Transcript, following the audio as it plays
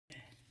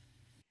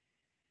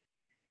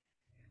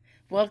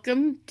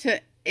Welcome to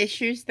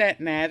Issues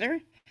That Matter.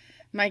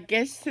 My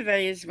guest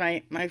today is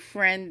my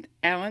friend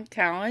Alan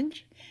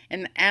Collinge,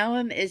 and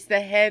Alan is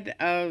the head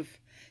of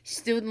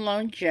Student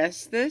Loan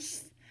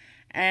Justice.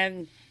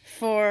 And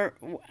for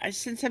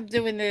since I'm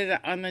doing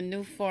it on a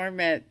new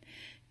format,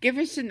 give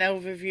us an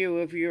overview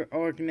of your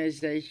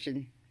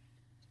organization.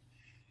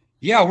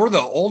 Yeah, we're the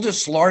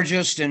oldest,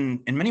 largest,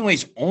 and in many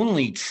ways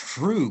only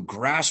true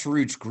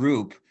grassroots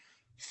group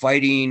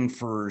fighting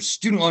for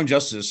student loan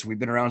justice. We've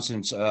been around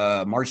since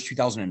March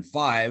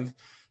 2005,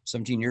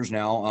 17 years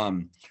now.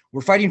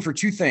 We're fighting for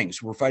two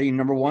things. We're fighting,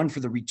 number one, for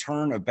the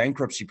return of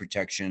bankruptcy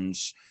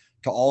protections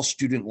to all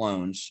student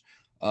loans.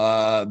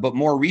 But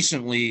more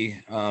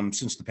recently,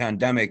 since the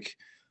pandemic,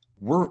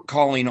 we're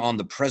calling on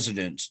the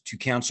president to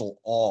cancel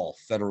all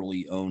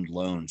federally owned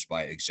loans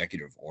by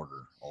executive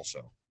order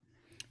also.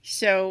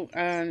 So,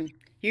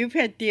 you've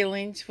had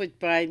dealings with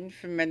Biden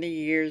for many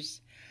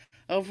years.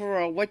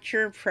 Overall, what's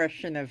your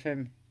impression of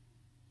him?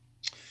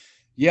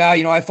 Yeah,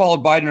 I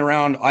followed Biden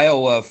around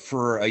Iowa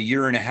for a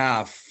year and a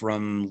half,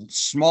 from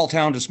small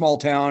town to small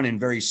town in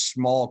very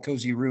small,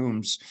 cozy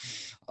rooms.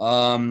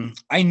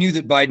 I knew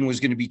that Biden was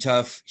going to be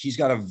tough. He's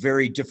got a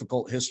very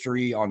difficult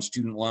history on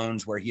student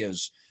loans where he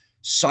has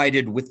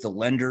sided with the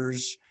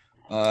lenders.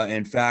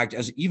 In fact,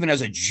 even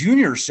as a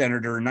junior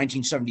senator in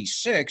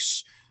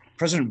 1976,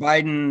 President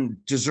Biden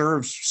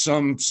deserves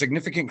some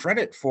significant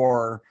credit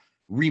for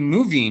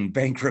removing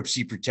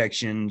bankruptcy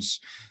protections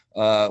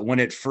when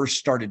it first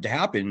started to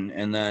happen.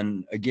 And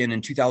then again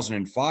in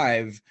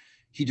 2005,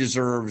 he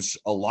deserves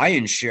a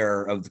lion's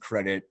share of the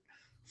credit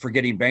for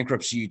getting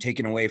bankruptcy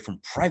taken away from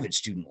private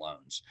student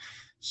loans.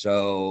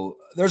 So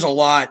there's a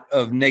lot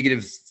of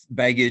negative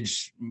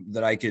baggage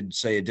that I could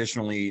say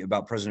additionally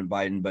about President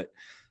Biden, but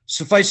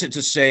suffice it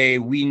to say,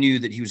 we knew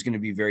that he was going to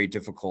be very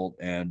difficult,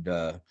 and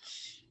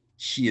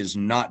he is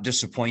not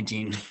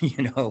disappointing.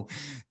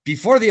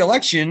 Before the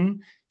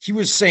election, he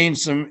was saying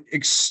some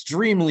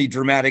extremely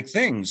dramatic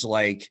things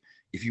like,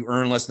 if you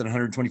earn less than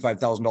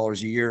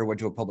 $125,000 a year, went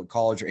to a public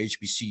college or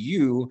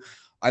HBCU,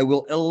 I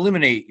will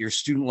eliminate your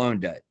student loan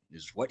debt,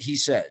 is what he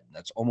said.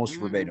 That's almost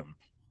Mm. verbatim.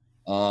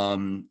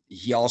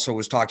 He also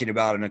was talking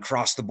about an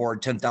across the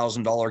board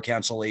 $10,000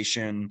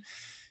 cancellation.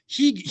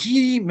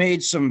 He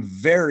made some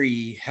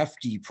very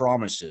hefty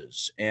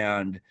promises,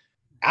 and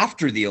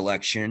after the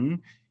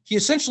election, he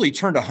essentially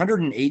turned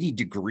 180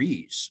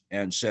 degrees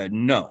and said,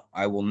 "No,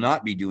 I will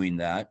not be doing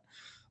that.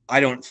 I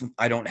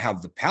don't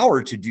have the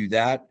power to do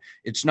that.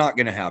 It's not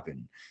going to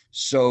happen."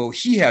 So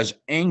he has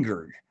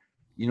angered.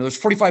 There's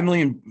 45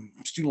 million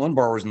student loan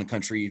borrowers in the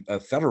country,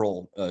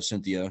 federal,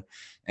 Cynthia,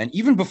 and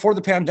even before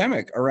the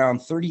pandemic, around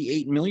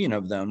 38 million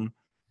of them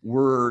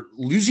were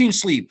losing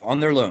sleep on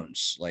their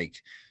loans. Like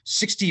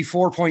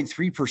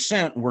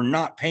 64.3% were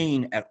not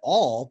paying at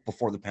all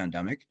before the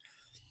pandemic.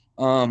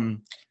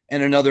 Um,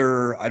 and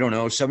another, I don't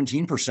know,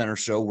 17% or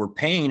so were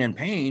paying and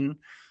paying,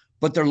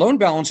 but their loan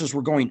balances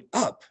were going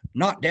up,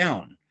 not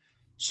down.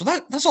 So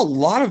that's a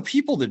lot of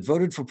people that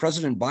voted for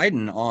President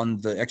Biden on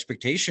the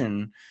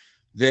expectation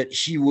that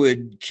he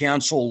would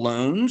cancel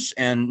loans.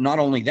 And not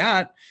only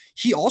that,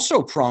 he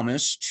also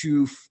promised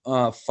to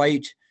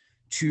fight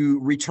to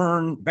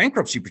return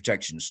bankruptcy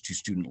protections to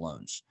student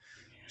loans.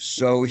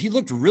 So he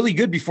looked really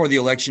good before the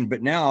election,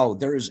 but now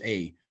there is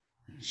a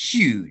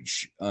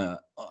huge, a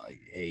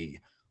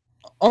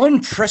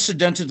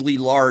unprecedentedly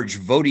large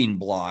voting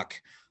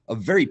bloc of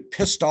very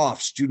pissed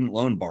off student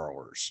loan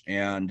borrowers.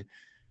 And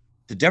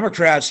the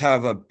Democrats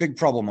have a big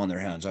problem on their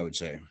hands, I would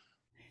say.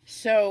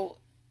 So,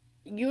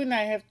 you and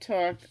I have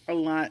talked a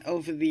lot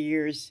over the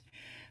years.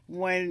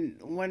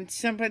 When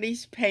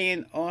somebody's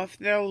paying off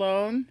their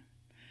loan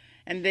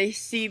and they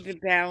see the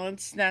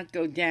balance not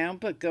go down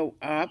but go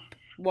up,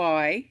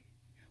 why?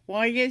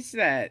 Why is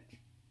that?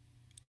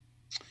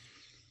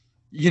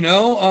 You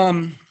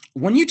know,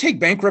 when you take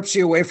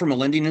bankruptcy away from a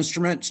lending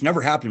instrument, it's never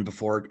happened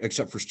before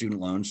except for student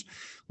loans.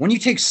 When you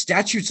take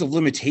statutes of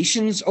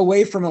limitations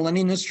away from a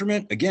lending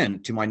instrument,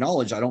 again, to my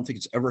knowledge, I don't think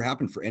it's ever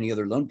happened for any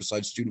other loan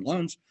besides student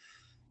loans.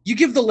 You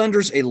give the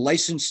lenders a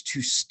license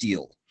to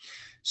steal.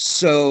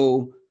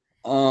 So,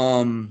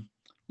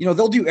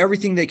 they'll do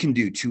everything they can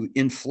do to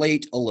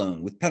inflate a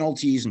loan with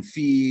penalties and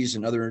fees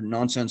and other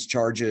nonsense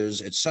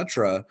charges,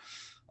 etc.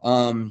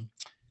 Um,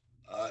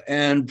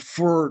 and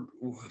for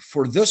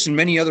this and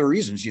many other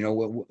reasons,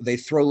 they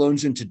throw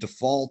loans into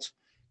default,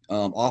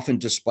 often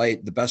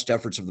despite the best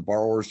efforts of the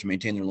borrowers to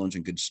maintain their loans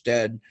in good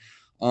stead.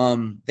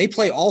 They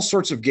play all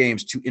sorts of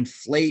games to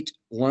inflate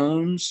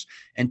loans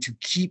and to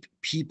keep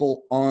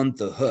people on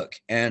the hook.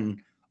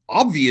 And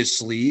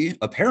obviously,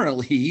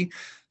 apparently,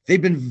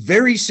 they've been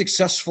very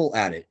successful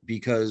at it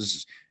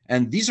because,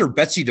 and these are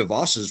Betsy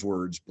DeVos's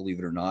words, believe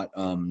it or not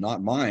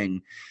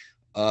mine.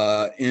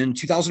 In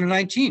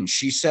 2019,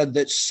 she said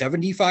that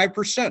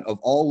 75% of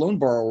all loan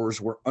borrowers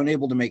were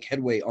unable to make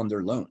headway on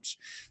their loans.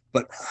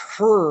 But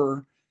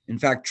in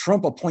fact,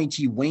 Trump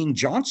appointee Wayne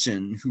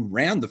Johnson, who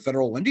ran the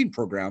federal lending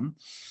program,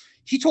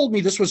 he told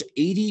me this was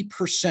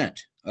 80%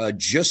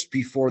 just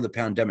before the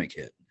pandemic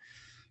hit.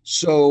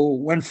 So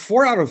when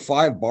 4 out of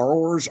 5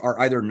 borrowers are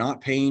either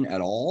not paying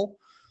at all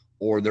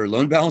or their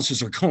loan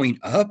balances are going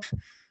up,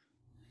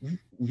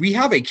 we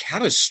have a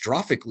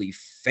catastrophically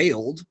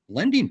failed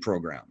lending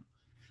program.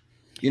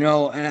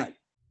 Go ahead.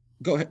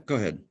 Go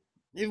ahead.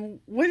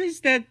 What does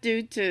that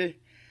do to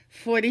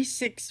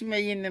 46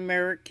 million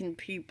American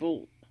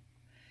people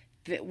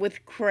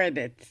with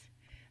credit?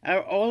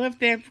 Are all of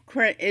their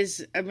credit,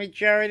 is a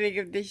majority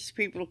of these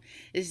people,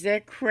 is their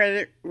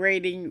credit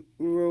rating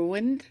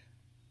ruined?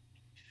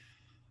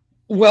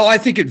 Well, I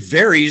think it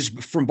varies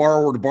from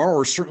borrower to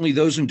borrower. Certainly,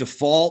 those in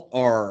default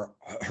are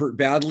hurt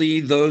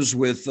badly. Those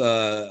with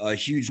a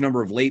huge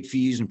number of late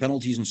fees and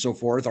penalties and so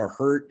forth are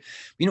hurt.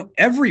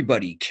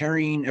 Everybody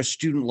carrying a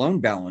student loan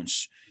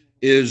balance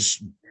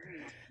is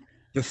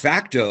de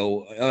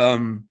facto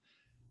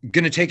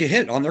going to take a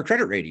hit on their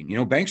credit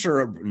rating. Banks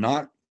are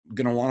not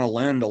going to want to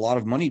lend a lot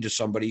of money to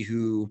somebody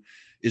who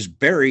is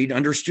buried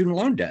under student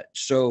loan debt.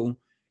 So,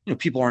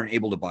 people aren't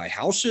able to buy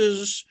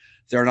houses.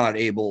 They're not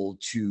able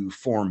to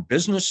form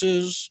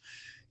businesses.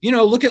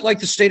 Look at like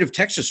the state of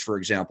Texas, for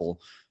example.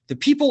 The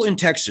people in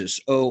Texas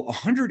owe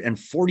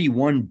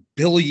 $141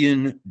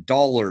 billion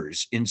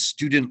in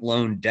student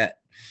loan debt,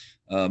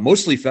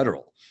 mostly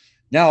federal.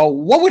 Now,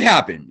 what would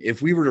happen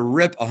if we were to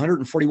rip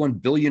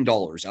 $141 billion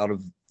out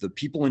of the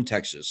people in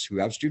Texas who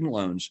have student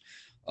loans?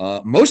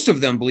 Most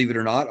of them, believe it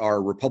or not,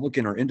 are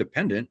Republican or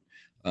independent.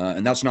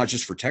 And that's not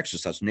just for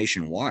Texas, that's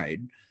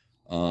nationwide.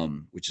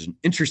 Which is an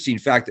interesting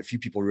fact that few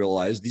people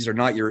realize. These are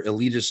not your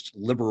elitist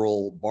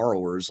liberal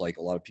borrowers like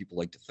a lot of people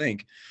like to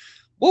think.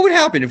 What would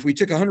happen if we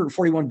took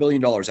 $141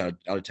 billion out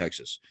of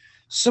Texas?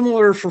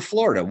 Similar for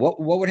Florida.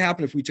 What would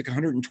happen if we took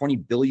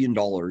 $120 billion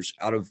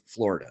out of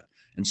Florida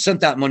and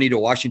sent that money to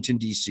Washington,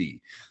 D.C.?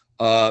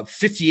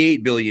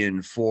 58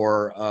 billion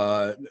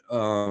for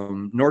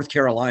North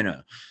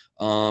Carolina.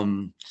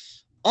 On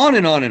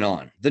and on and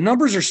on. The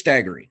numbers are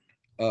staggering.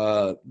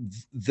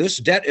 This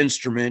debt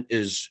instrument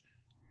is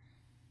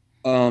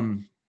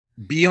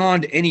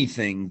beyond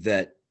anything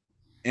that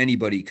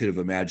anybody could have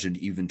imagined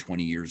even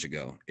 20 years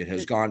ago. It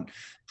has gone,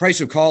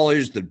 price of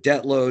college, the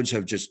debt loads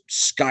have just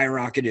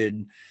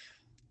skyrocketed.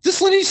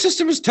 This lending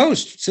system is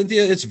toast,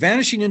 Cynthia. It's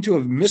vanishing into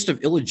a mist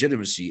of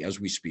illegitimacy as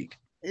we speak.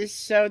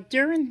 So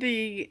during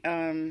the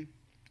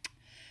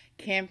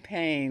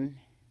campaign,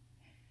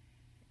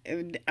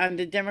 on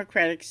the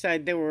Democratic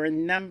side, there were a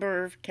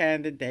number of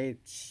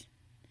candidates.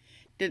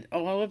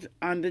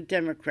 On the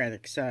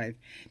Democratic side,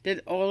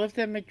 did all of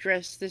them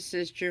address this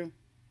issue?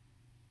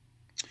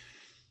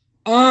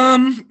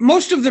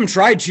 Most of them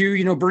tried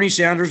to. Bernie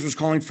Sanders was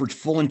calling for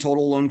full and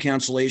total loan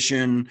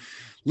cancellation.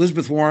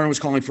 Elizabeth Warren was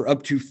calling for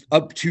up to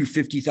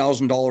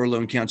 $50,000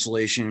 loan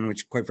cancellation,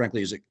 which, quite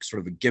frankly, is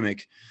sort of a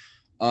gimmick.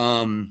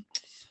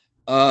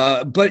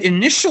 But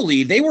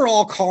initially, they were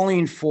all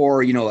calling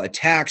for a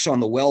tax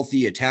on the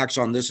wealthy, a tax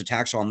on this, a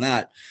tax on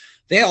that.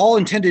 They all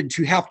intended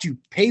to have to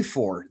pay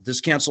for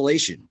this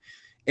cancellation.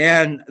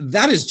 And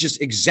that is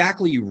just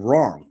exactly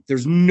wrong.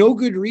 There's no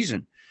good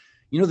reason.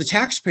 The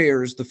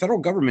taxpayers, the federal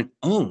government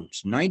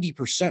owns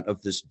 90% of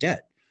this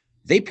debt.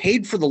 They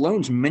paid for the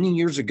loans many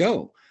years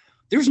ago.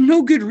 There's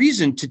no good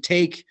reason to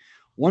take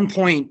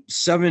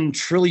 $1.7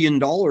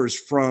 trillion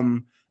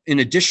from an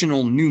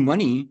additional new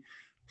money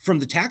from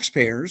the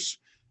taxpayers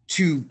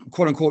to,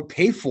 quote unquote,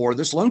 pay for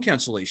this loan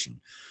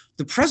cancellation.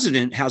 The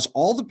president has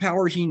all the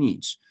power he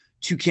needs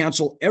to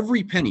cancel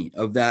every penny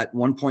of that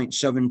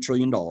 $1.7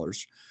 trillion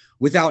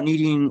without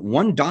needing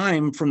one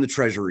dime from the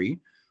Treasury,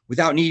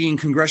 without needing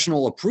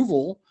congressional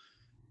approval,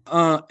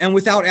 and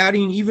without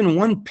adding even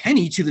one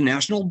penny to the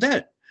national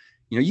debt.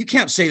 You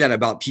can't say that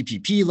about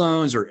PPP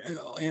loans or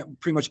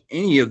pretty much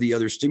any of the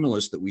other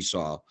stimulus that we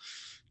saw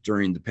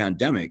during the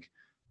pandemic.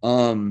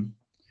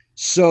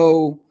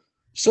 So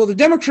the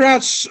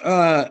Democrats,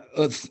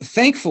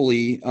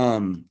 thankfully,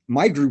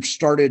 my group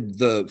started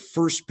the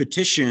first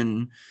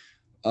petition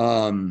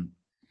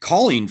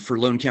calling for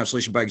loan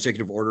cancellation by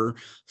executive order.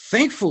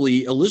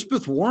 Thankfully,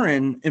 Elizabeth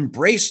Warren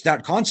embraced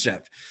that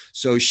concept.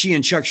 So she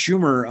and Chuck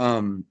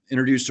Schumer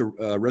introduced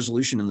a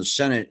resolution in the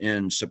Senate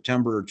in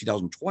September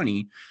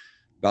 2020,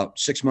 about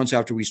 6 months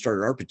after we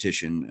started our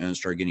petition and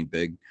started getting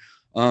big.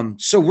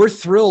 So we're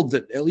thrilled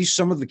that at least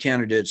some of the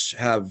candidates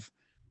have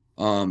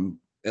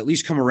at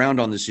least come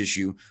around on this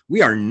issue.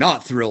 We are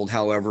not thrilled,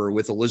 however,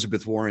 with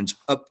Elizabeth Warren's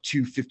up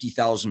to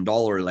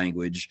 $50,000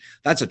 language.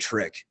 That's a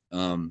trick.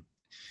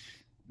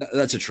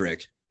 That's a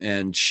trick,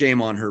 and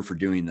shame on her for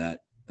doing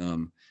that.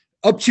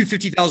 Up to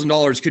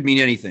 $50,000 could mean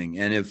anything.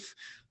 And if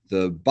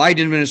the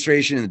Biden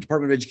administration and the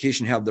Department of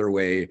Education have their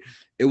way,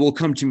 it will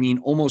come to mean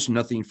almost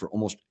nothing for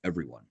almost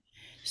everyone.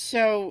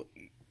 So,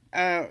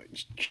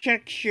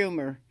 Chuck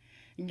Schumer,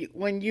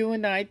 when you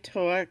and I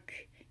talk,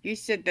 you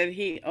said that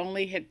he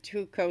only had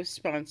two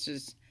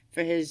co-sponsors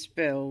for his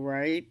bill,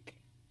 right?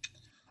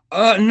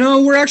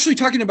 No, we're actually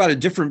talking about a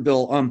different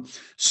bill.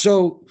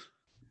 So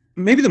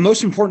maybe the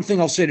most important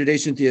thing I'll say today,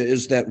 Cynthia,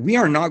 is that we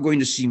are not going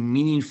to see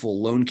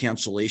meaningful loan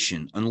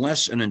cancellation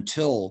unless and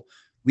until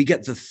we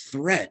get the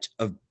threat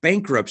of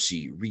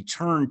bankruptcy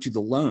returned to the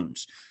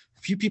loans.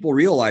 Few people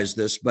realize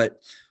this,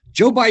 but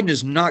Joe Biden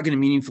is not going to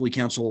meaningfully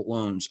cancel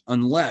loans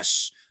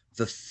unless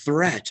the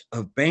threat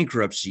of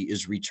bankruptcy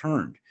is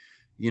returned.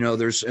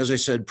 There's, as I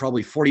said,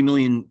 probably 40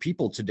 million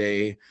people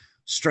today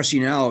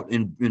stressing out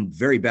in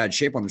very bad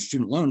shape on their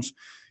student loans.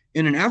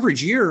 In an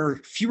average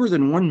year, fewer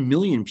than 1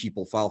 million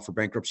people file for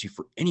bankruptcy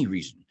for any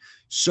reason.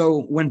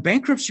 So when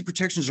bankruptcy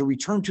protections are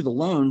returned to the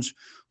loans,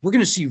 we're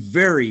going to see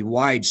very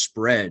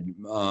widespread,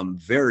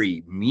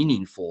 very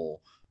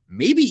meaningful,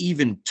 maybe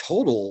even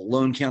total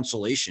loan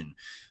cancellation.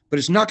 But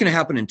it's not going to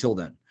happen until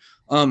then.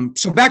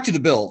 So back to the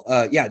bill.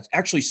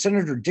 Actually,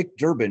 Senator Dick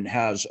Durbin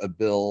has a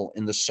bill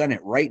in the Senate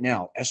right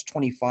now,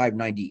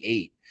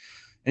 S-2598.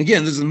 And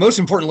again, this is the most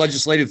important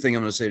legislative thing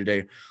I'm going to say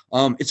today.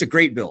 It's a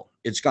great bill.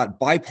 It's got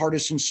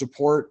bipartisan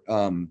support.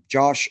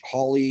 Josh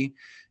Hawley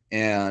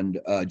and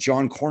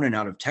John Cornyn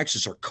out of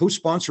Texas are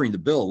co-sponsoring the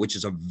bill, which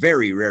is a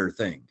very rare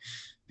thing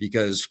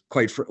because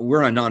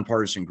we're a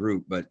nonpartisan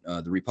group, but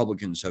the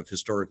Republicans have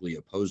historically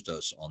opposed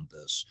us on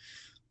this.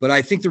 But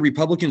I think the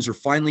Republicans are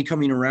finally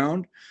coming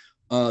around.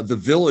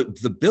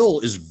 The bill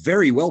is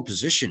very well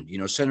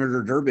positioned.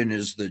 Senator Durbin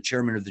is the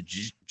chairman of the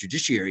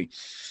Judiciary.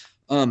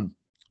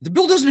 The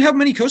bill doesn't have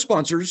many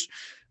co-sponsors,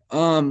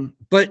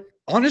 but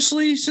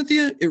honestly,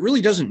 Cynthia, it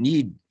really doesn't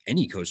need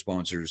any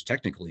co-sponsors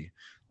technically.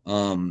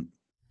 So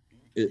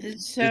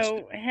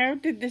how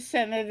did the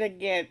senator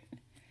get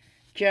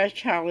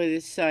Josh Hawley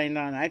to sign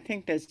on? I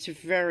think that's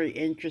very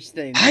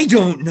interesting. I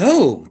don't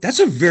know. That's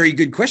a very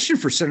good question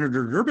for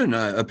Senator Durbin.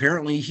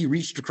 Apparently, he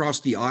reached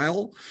across the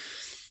aisle.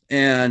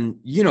 And,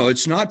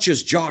 it's not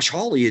just Josh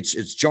Hawley.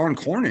 It's John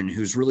Cornyn,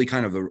 who's really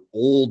kind of an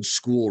old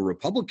school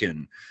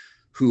Republican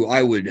who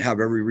I would have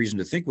every reason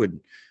to think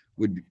would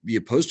be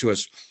opposed to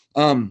us.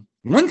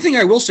 One thing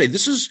I will say,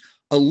 this is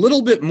a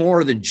little bit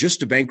more than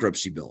just a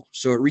bankruptcy bill.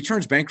 So it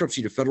returns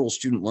bankruptcy to federal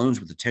student loans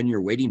with a 10-year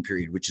waiting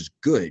period, which is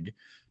good.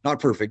 Not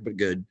perfect, but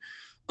good.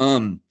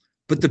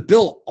 But the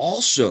bill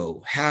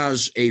also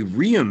has a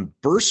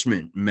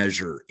reimbursement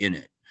measure in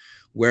it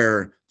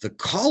where the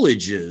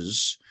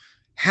colleges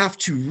have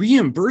to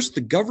reimburse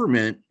the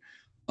government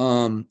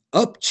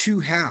up to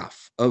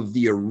half of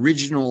the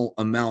original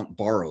amount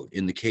borrowed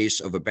in the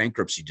case of a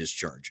bankruptcy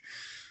discharge.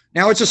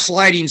 Now, it's a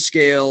sliding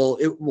scale.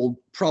 It will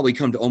probably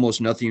come to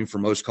almost nothing for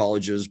most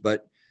colleges,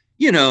 but,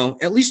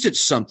 at least it's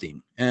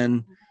something.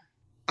 And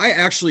I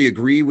actually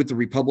agree with the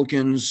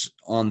Republicans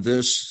on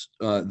this,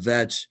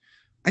 that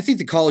I think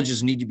the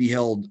colleges need to be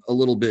held a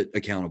little bit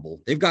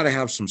accountable. They've got to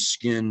have some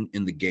skin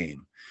in the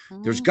game.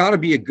 There's got to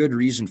be a good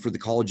reason for the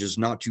colleges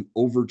not to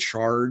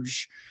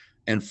overcharge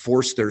and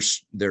force their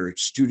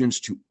students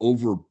to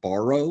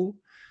overborrow.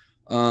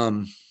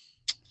 I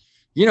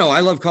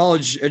love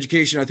college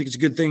education. I think it's a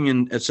good thing,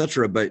 and et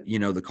cetera. But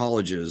the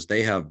colleges,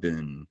 they have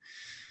been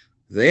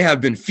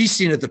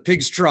feasting at the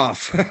pig's trough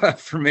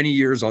for many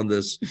years on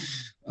this.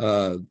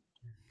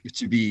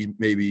 To be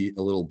maybe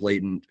a little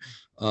blatant,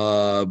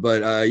 I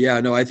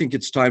think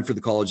it's time for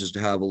the colleges to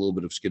have a little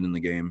bit of skin in the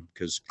game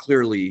because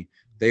clearly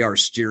they are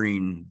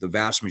steering the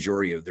vast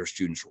majority of their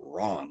students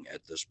wrong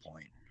at this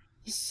point.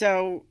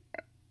 So,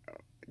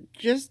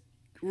 just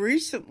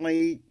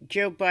recently,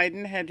 Joe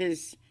Biden had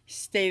his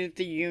State of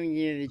the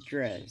Union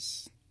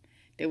address.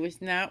 There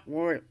was not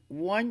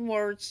one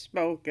word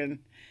spoken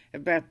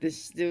about the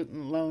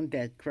student loan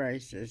debt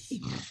crisis.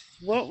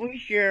 What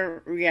was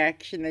your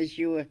reaction as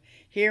you were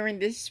hearing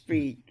this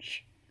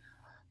speech?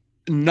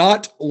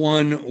 Not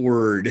one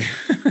word.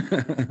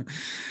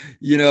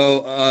 We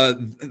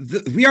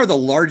are the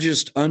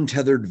largest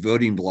untethered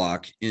voting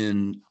bloc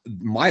in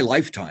my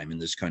lifetime in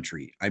this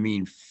country. I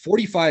mean,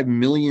 45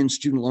 million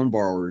student loan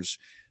borrowers,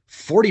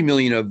 40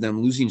 million of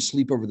them losing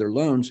sleep over their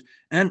loans.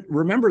 And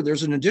remember,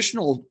 there's an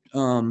additional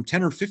 10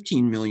 or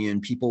 15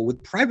 million people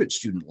with private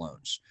student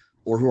loans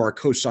or who are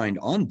co-signed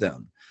on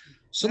them.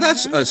 So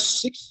that's a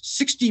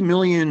 60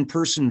 million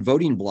person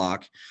voting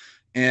bloc.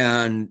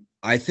 And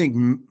I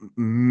think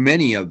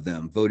many of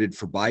them voted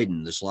for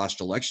Biden this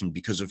last election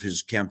because of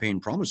his campaign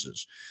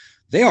promises.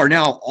 They are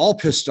now all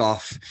pissed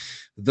off.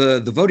 The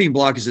voting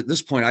bloc is at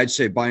this point, I'd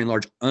say by and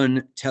large,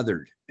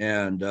 untethered.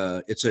 And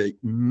it's a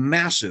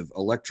massive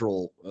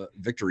electoral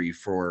victory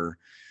for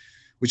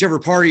whichever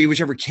party,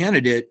 whichever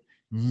candidate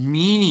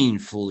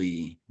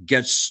meaningfully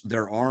gets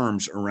their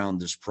arms around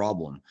this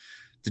problem.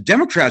 The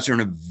Democrats are in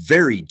a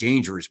very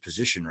dangerous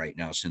position right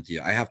now,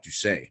 Cynthia, I have to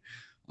say.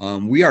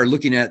 We are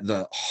looking at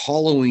the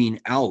hollowing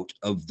out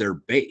of their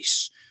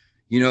base.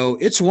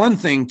 It's one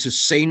thing to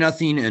say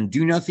nothing and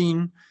do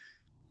nothing,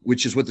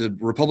 which is what the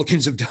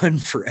Republicans have done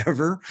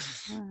forever.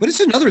 But it's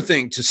another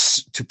thing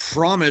to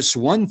promise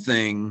one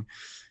thing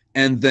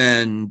and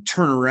then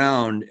turn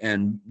around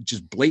and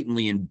just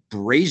blatantly and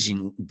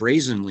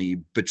brazenly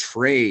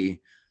betray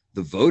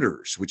the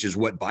voters, which is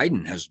what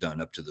Biden has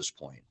done up to this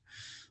point.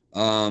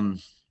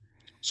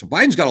 So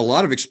Biden's got a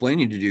lot of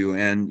explaining to do,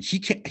 and he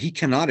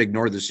cannot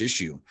ignore this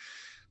issue.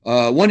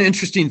 One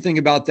interesting thing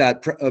about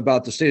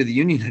the State of the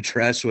Union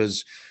address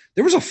was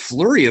there was a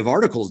flurry of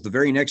articles the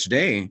very next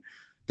day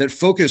that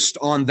focused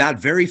on that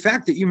very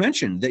fact that you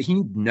mentioned, that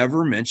he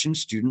never mentioned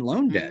student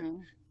loan debt.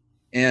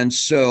 And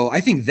so I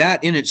think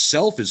that in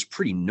itself is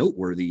pretty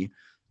noteworthy.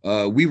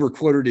 We were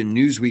quoted in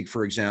Newsweek,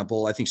 for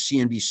example. I think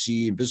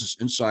CNBC and Business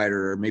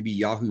Insider, maybe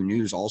Yahoo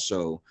News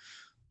also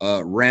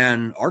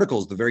ran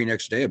articles the very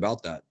next day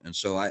about that. And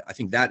so I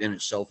think that in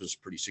itself is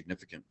pretty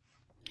significant.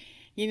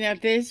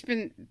 There's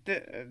been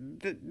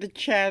the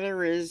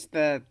chatter is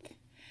that,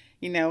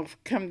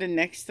 come the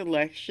next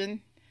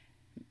election,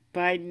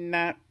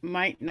 Biden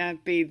might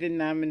not be the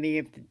nominee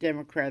of the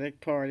Democratic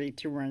Party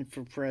to run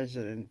for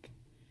president.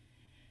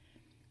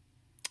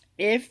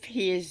 If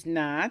he is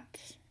not,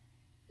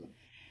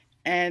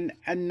 and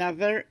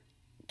another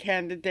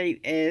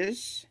candidate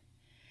is,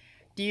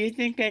 do you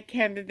think that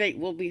candidate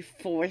will be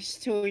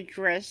forced to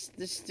address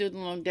the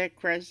student loan debt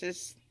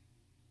crisis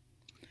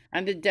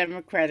on the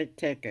Democratic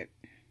ticket?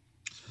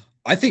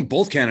 I think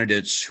both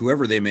candidates,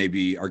 whoever they may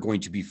be, are going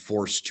to be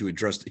forced to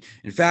address.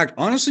 In fact,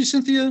 honestly,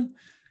 Cynthia,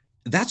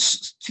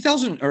 that's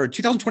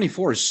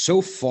 2024 is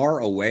so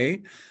far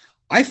away.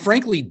 I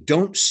frankly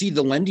don't see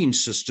the lending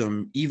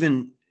system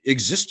even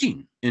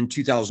existing in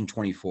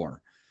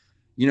 2024.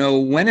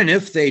 When and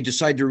if they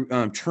decide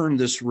to turn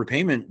this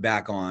repayment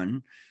back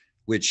on,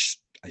 which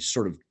I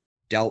sort of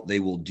doubt they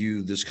will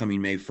do this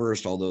coming May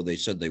 1st, although they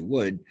said they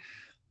would,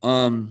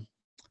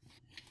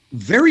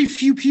 very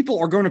few people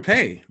are going to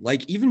pay.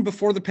 Like even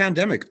before the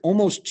pandemic,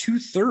 almost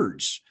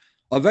 2/3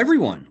 of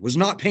everyone was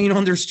not paying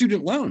on their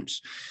student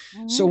loans.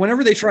 So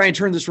whenever they try and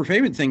turn this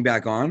repayment thing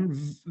back on,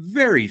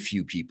 very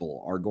few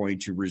people are going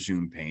to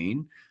resume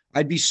paying.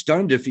 I'd be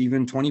stunned if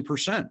even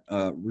 20%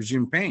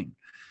 resume paying.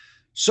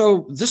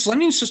 So this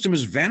lending system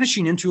is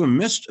vanishing into a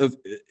mist of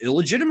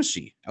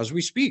illegitimacy as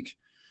we speak.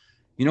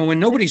 When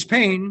nobody's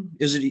paying,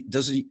 is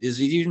it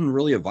even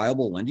really a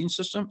viable lending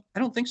system? I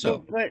don't think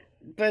so.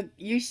 But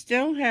you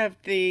still have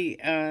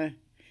the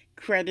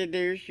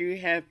creditors, you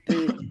have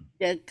the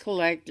debt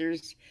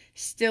collectors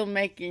still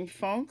making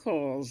phone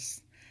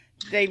calls.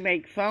 They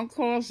make phone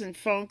calls and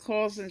phone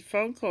calls and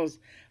phone calls.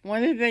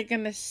 When are they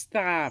going to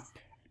stop?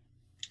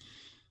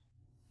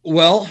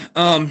 Well,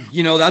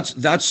 that's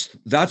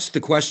the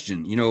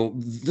question.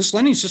 This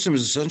lending system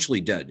is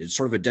essentially dead. It's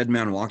sort of a dead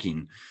man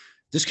walking.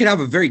 This could have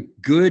a very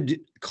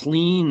good,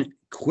 clean,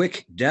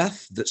 quick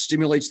death that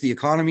stimulates the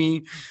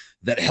economy,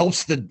 that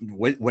helps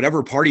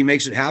whatever party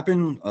makes it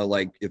happen.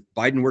 Like if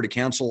Biden were to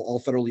cancel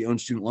all federally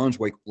owned student loans,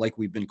 like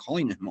we've been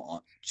calling him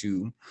on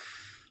to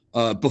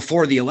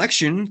before the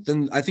election,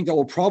 then I think that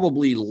will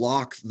probably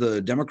lock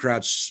the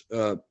Democrats'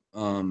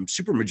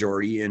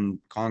 supermajority in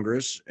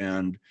Congress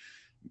and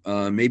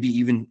maybe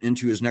even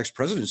into his next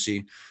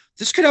presidency.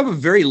 This could have a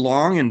very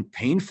long and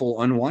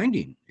painful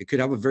unwinding. It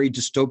could have a very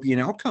dystopian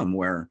outcome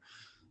where,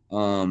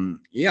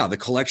 the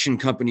collection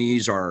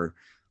companies are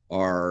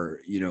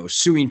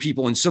suing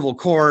people in civil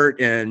court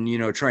and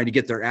trying to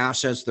get their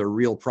assets, their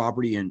real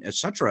property, and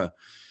etc.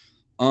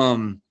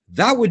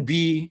 That would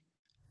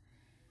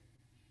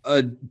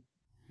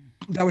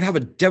have a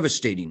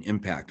devastating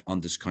impact on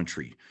this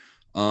country.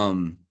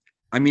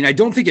 I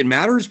don't think it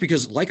matters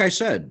because, like I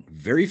said,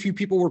 very few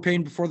people were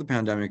paying before the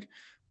pandemic.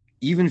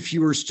 Even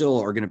fewer still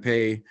are going to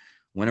pay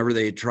whenever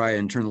they try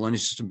and turn the lending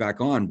system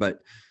back on.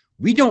 But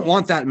we don't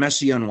want that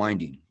messy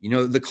unwinding.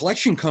 The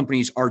collection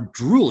companies are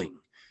drooling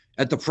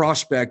at the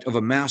prospect of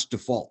a mass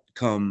default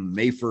come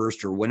May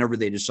 1st or whenever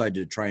they decide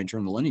to try and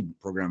turn the lending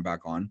program back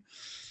on.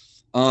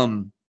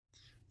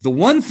 The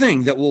one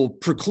thing that will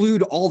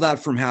preclude all that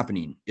from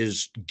happening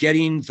is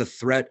getting the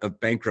threat of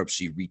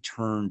bankruptcy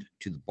returned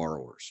to the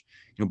borrowers.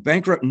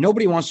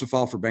 Nobody wants to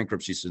file for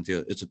bankruptcy,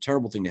 Cynthia. It's a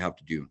terrible thing to have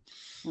to do.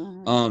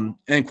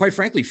 And quite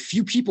frankly,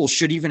 few people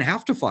should even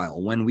have to file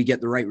when we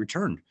get the right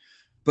returned.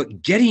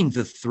 But getting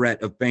the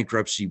threat of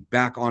bankruptcy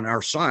back on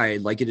our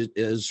side, like it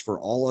is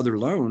for all other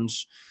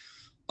loans,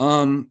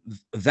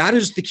 that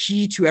is the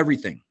key to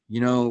everything.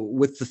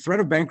 With the threat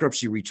of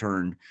bankruptcy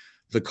returned,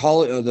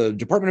 the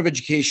Department of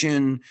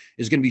Education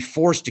is going to be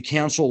forced to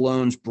cancel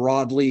loans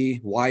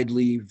broadly,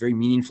 widely, very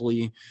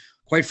meaningfully.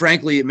 Quite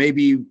frankly,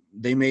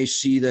 they may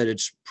see that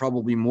it's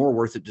probably more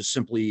worth it to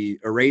simply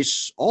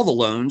erase all the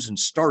loans and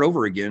start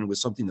over again with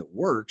something that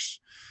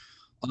works.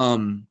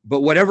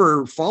 But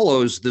whatever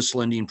follows this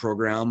lending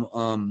program,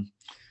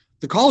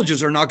 the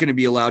colleges are not going to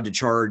be allowed to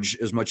charge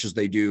as much as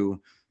they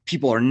do.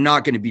 People are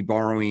not going to be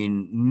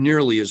borrowing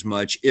nearly as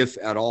much, if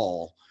at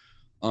all.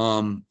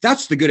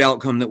 That's the good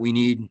outcome that we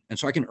need. And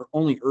so I can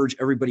only urge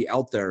everybody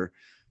out there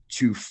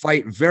to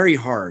fight very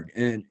hard.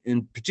 And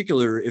in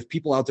particular, if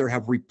people out there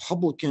have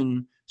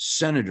Republican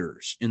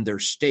senators in their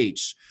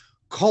states,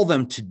 call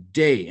them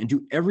today and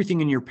do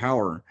everything in your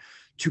power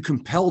to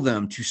compel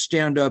them to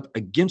stand up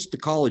against the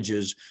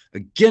colleges,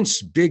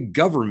 against big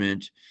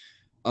government,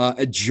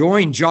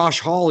 join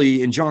Josh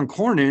Hawley and John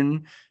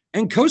Cornyn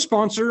and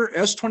co-sponsor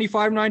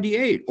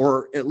S2598,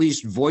 or at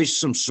least voice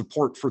some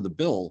support for the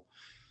bill.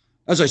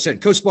 As I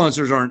said,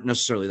 co-sponsors aren't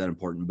necessarily that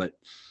important, but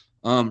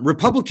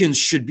Republicans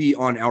should be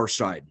on our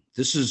side.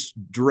 This is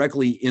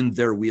directly in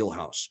their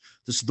wheelhouse.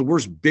 This is the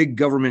worst big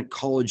government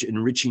college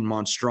enriching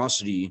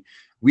monstrosity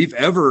we've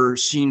ever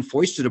seen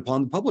foisted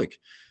upon the public.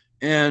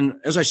 And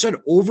as I said,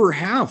 over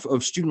half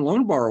of student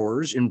loan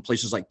borrowers in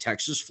places like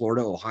Texas,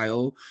 Florida,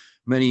 Ohio,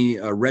 many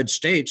red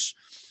states,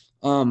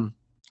 um,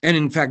 and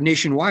in fact,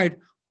 nationwide,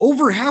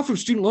 over half of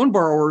student loan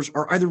borrowers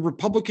are either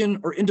Republican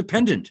or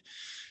independent.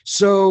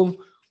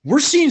 So we're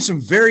seeing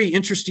some very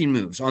interesting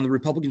moves on the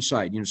Republican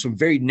side. Some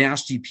very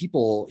nasty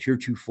people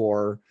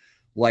heretofore,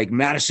 like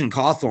Madison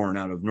Cawthorn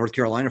out of North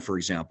Carolina, for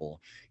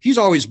example. He's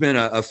always been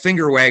a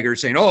finger wagger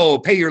saying, oh,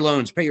 pay your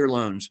loans, pay your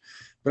loans.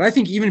 But I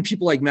think even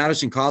people like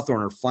Madison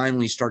Cawthorn are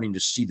finally starting to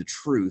see the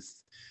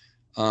truth,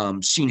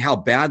 seeing how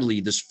badly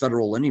this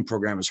federal lending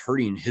program is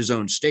hurting his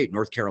own state,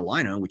 North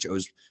Carolina, which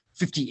owes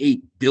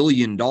 $58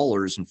 billion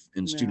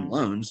in student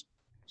loans,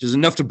 which is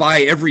enough to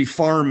buy every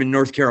farm in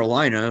North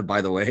Carolina, by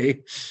the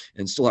way,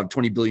 and still have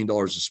 $20 billion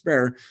to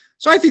spare.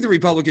 So I think the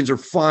Republicans are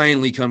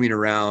finally coming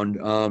around,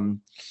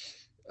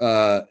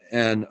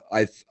 and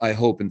I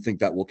hope and think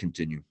that will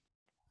continue.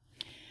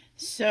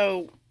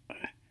 So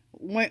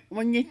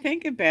when you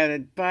think about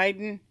it,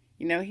 Biden,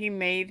 he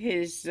made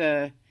his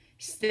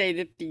State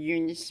of the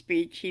Union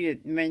speech. He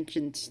didn't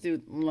mention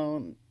student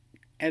loan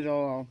at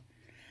all.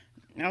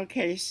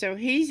 Okay, so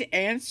he's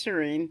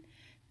answering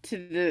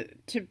to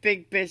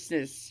big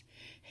business.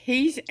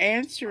 He's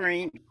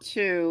answering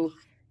to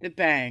the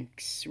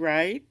banks,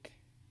 right?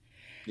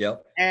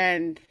 Yep.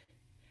 And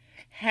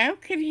how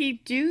could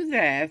he do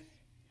that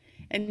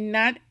and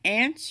not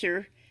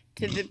answer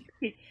to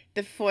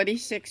the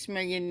 46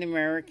 million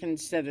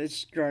Americans that are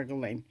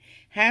struggling?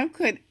 How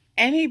could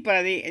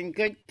anybody in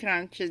good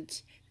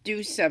conscience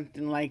do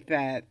something like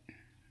that?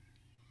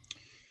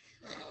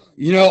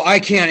 I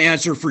can't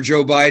answer for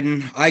Joe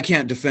Biden. I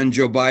can't defend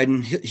Joe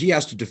Biden. He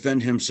has to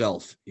defend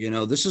himself.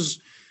 This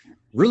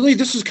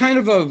is kind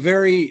of a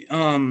very,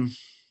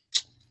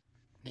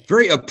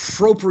 very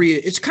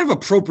appropriate. It's kind of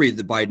appropriate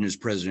that Biden is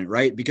president,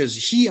 right? Because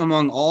he,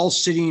 among all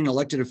sitting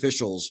elected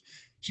officials,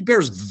 he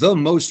bears the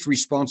most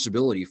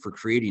responsibility for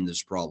creating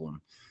this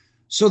problem.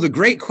 So the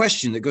great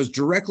question that goes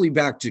directly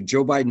back to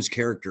Joe Biden's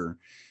character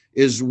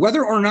is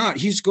whether or not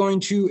he's going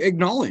to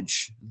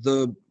acknowledge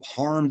the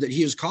harm that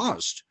he has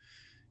caused,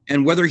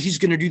 and whether he's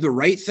going to do the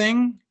right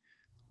thing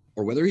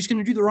or whether he's going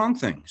to do the wrong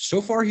thing. So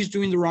far, he's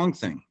doing the wrong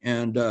thing.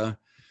 And,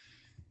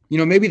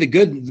 maybe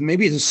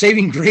the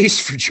saving grace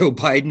for Joe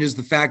Biden is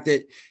the fact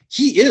that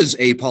he is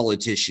a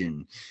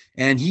politician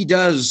and he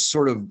does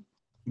sort of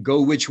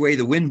go which way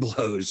the wind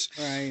blows.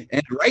 Right.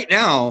 And right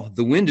now,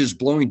 the wind is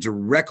blowing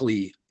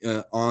directly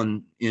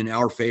in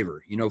our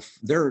favor.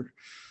 There are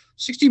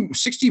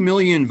 60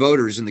 million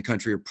voters in the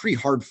country are pretty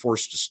hard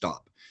forced to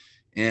stop.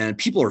 And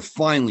people are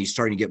finally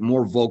starting to get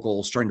more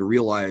vocal, starting to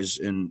realize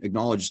and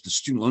acknowledge the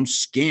student loan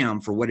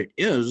scam for what it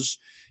is.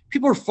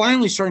 People are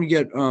finally starting to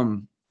get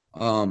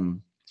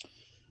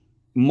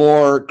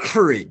more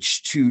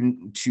courage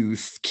to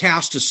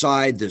cast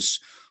aside this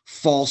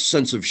false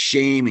sense of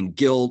shame and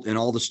guilt and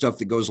all the stuff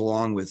that goes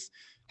along with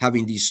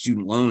having these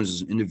student loans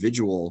as an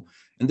individual.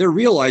 And they're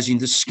realizing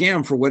this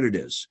scam for what it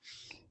is.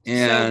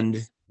 And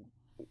so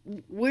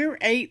we're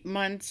 8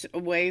 months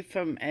away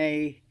from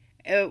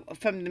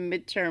from the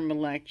midterm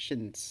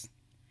elections.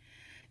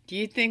 Do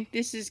you think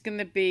this is going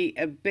to be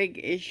a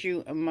big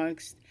issue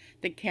amongst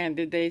the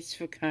candidates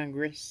for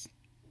Congress?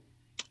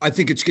 I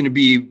think it's going to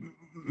be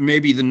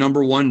maybe the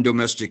number one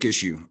domestic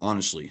issue,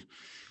 honestly.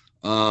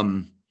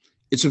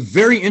 It's a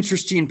very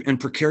interesting and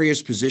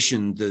precarious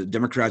position the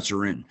Democrats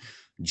are in.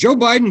 Joe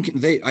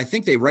Biden, I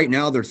think right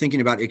now they're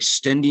thinking about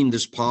extending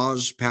this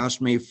pause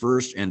past May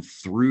 1st and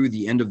through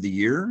the end of the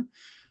year,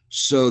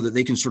 so that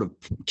they can sort of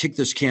kick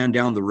this can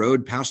down the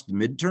road past the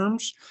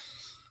midterms.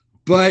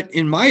 But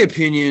in my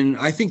opinion,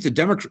 I think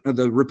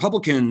the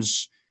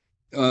Republicans,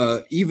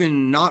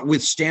 even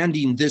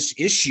notwithstanding this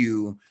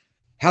issue,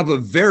 have a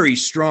very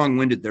strong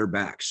wind at their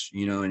backs,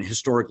 and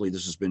historically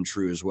this has been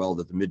true as well,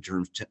 that the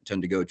midterms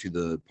tend to go to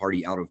the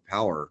party out of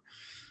power.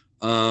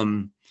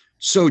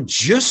 So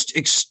just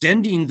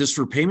extending this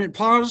repayment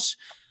pause,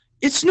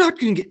 it's not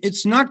going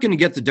to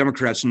get the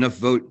Democrats enough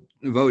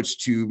votes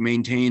to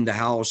maintain the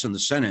House and the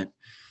Senate.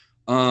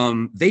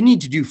 They need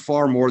to do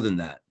far more than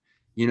that.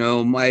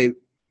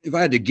 If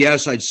I had to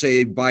guess, I'd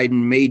say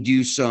Biden may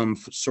do some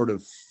sort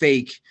of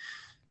fake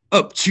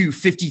up to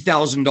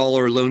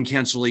 $50,000 loan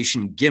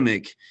cancellation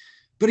gimmick.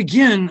 But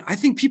again, I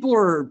think people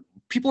are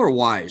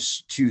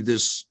wise to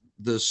this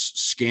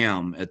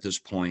scam at this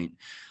point.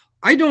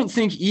 I don't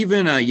think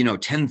even a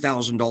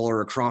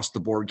 $10,000 across the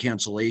board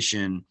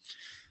cancellation,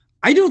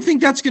 I don't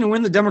think that's going to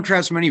win the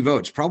Democrats many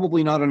votes.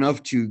 Probably not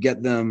enough to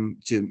get them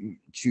to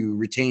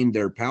retain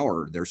their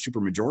power, their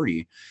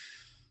supermajority.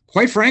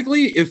 Quite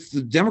frankly, if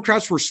the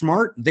Democrats were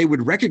smart, they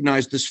would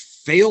recognize this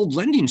failed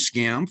lending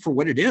scam for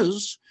what it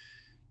is.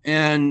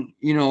 And,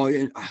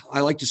 I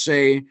like to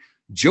say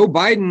Joe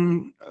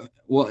Biden,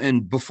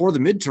 and before the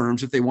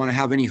midterms, if they want to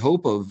have any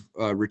hope of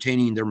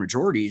retaining their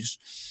majorities,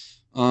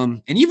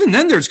 and even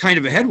then there's kind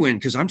of a headwind,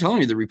 because I'm telling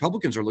you, the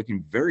Republicans are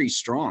looking very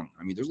strong.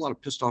 I mean, there's a lot of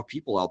pissed off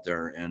people out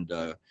there, and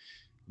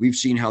we've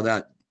seen how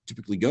that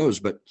typically goes.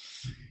 But,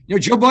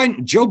 Joe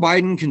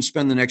Biden can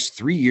spend the next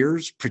 3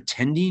 years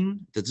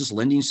pretending that this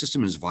lending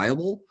system is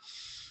viable.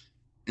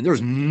 and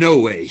there's no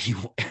way he,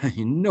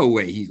 no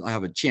way he'll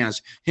have a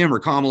chance. Him or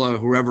Kamala,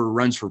 whoever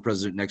runs for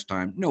president next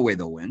time, no way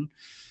they'll win.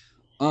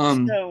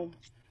 Um, So,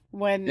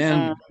 when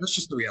and that's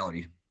just the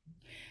reality.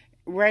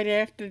 right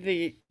after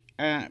the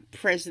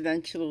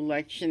presidential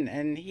election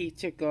and he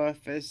took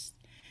office,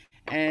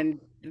 and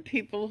the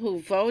people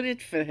who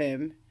voted for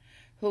him,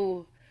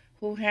 who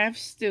who have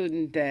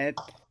student debt,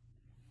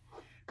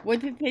 what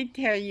did they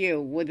tell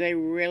you? Were they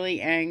really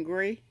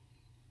angry?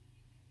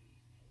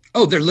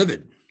 Oh, they're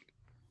livid.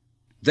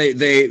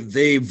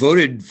 They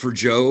voted for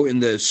Joe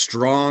in the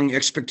strong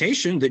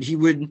expectation that he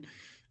would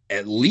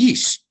at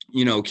least,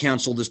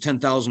 cancel this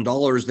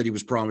 $10,000 that he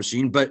was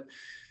promising. But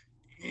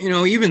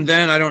even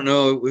then, I don't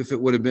know if it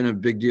would have been a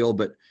big deal.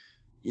 But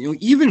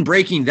even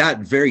breaking that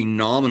very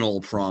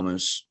nominal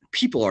promise,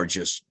 people are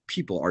just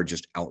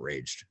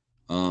outraged.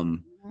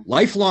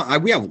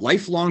 Lifelong, we have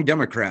lifelong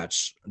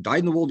Democrats,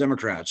 dyed-in-the-wool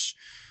Democrats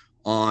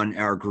on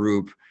our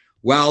group.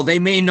 While they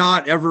may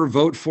not ever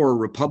vote for a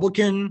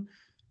Republican,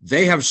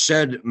 they have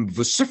said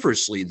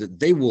vociferously that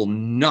they will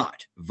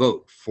not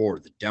vote for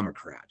the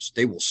Democrats.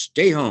 They will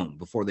stay home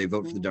before they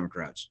vote for the Mhm.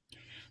 Democrats.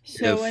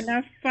 So, in If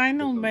our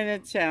final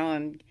minutes,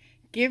 Alan,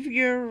 give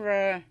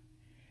your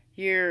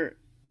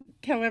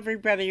tell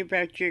everybody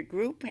about your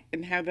group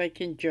and how they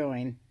can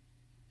join.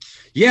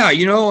 Yeah,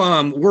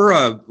 we're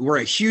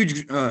a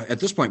huge at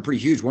this point, pretty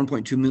huge,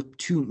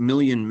 1.2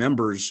 million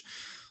members.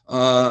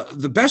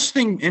 The best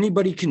thing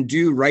anybody can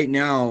do right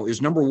now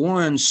is, number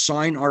one,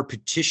 sign our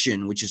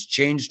petition, which is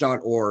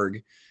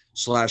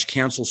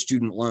change.org/cancel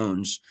student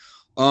loans.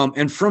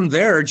 And from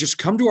there, just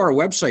come to our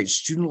website,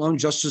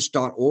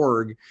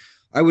 studentloanjustice.org.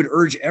 I would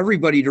urge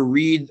everybody to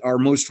read our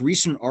most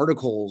recent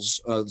articles.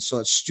 So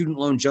that's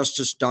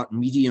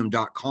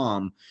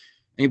studentloanjustice.medium.com.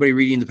 Anybody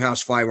reading the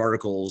past 5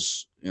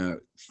 articles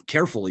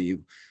carefully,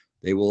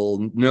 they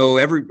will know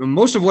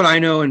most of what I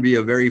know and be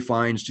a very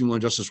fine student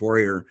loan justice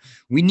warrior.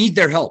 We need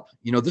their help.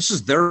 This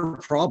is their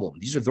problem.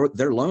 These are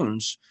their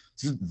loans.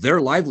 This is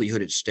their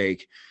livelihood at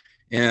stake.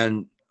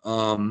 And,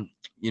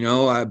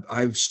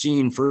 I've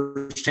seen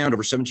firsthand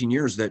over 17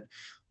 years that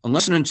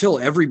unless and until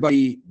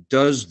everybody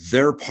does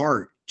their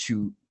part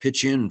to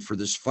pitch in for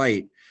this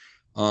fight,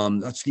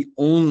 that's the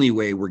only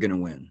way we're going to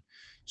win.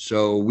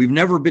 So we've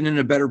never been in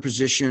a better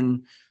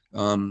position.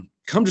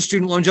 Come to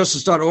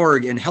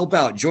studentloanjustice.org and help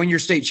out. Join your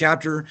state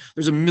chapter.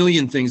 There's a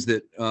million things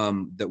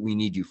that we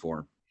need you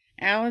for.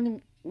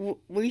 Alan,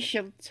 we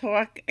shall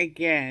talk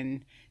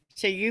again.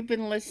 So, you've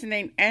been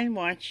listening and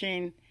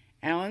watching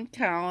Alan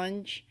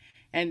Collinge,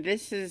 and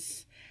this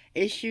is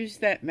Issues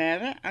That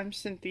Matter. I'm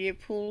Cynthia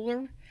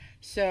Pooler.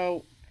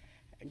 So,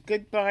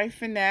 goodbye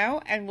for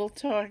now, and we'll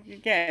talk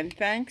again.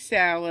 Thanks,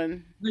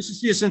 Alan. Nice to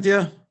see you,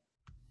 Cynthia.